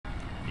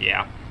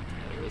Yeah.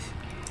 There it is.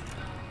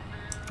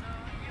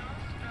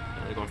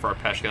 They're going for our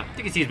Peshka. I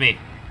think he sees me.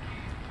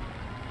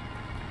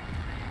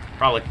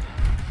 Probably.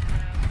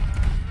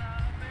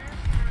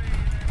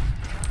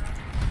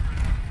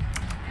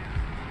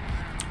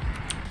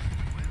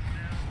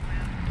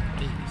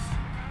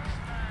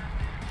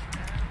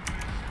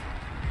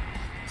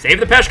 Save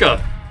the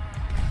Peshka!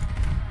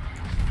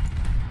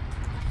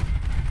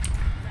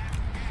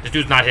 This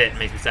dude's not hit. It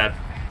makes me sad.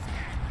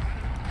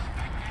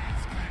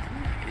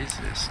 What is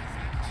this?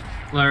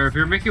 Blair, if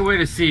you're making your way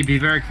to C, be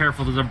very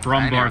careful. There's a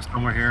Brumbar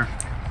somewhere here.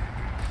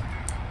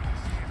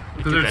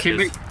 Because there's a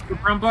teammate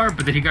Brumbar,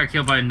 but then he got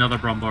killed by another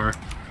Brumbar.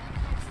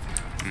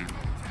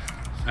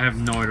 I have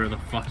no idea where the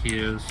fuck he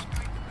is.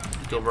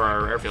 He's over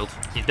our airfield.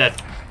 He's dead.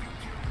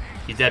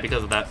 He's dead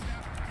because of that.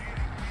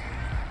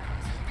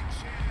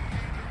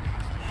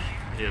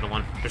 The other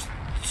one. There's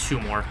two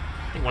more.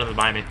 I think one of them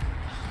behind me.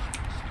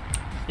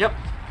 Yep.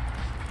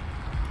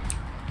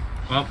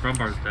 Well,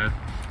 Brumbar's dead.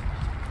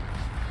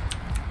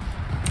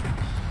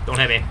 Don't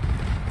hit me.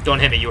 Don't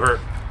hit me. You hurt.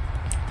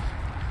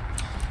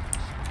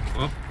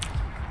 Well,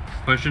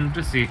 pushing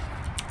to C.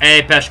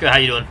 Hey, Peshka. How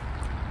you doing?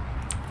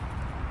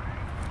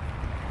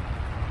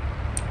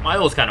 My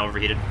oil's kind of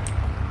overheated.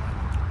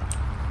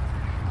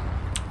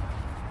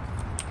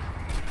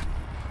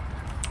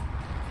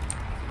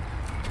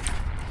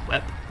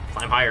 Wep.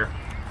 Climb higher.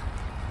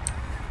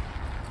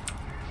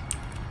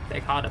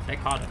 Take harder. Take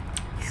harder.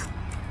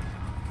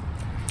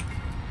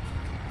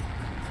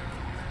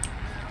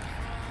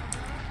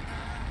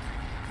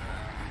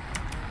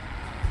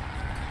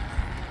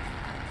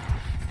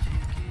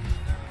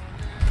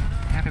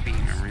 Gotta be in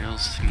a real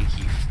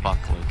sneaky fuck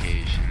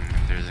location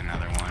if there's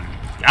another one.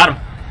 Got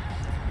him.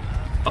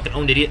 Fucking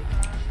owned idiot.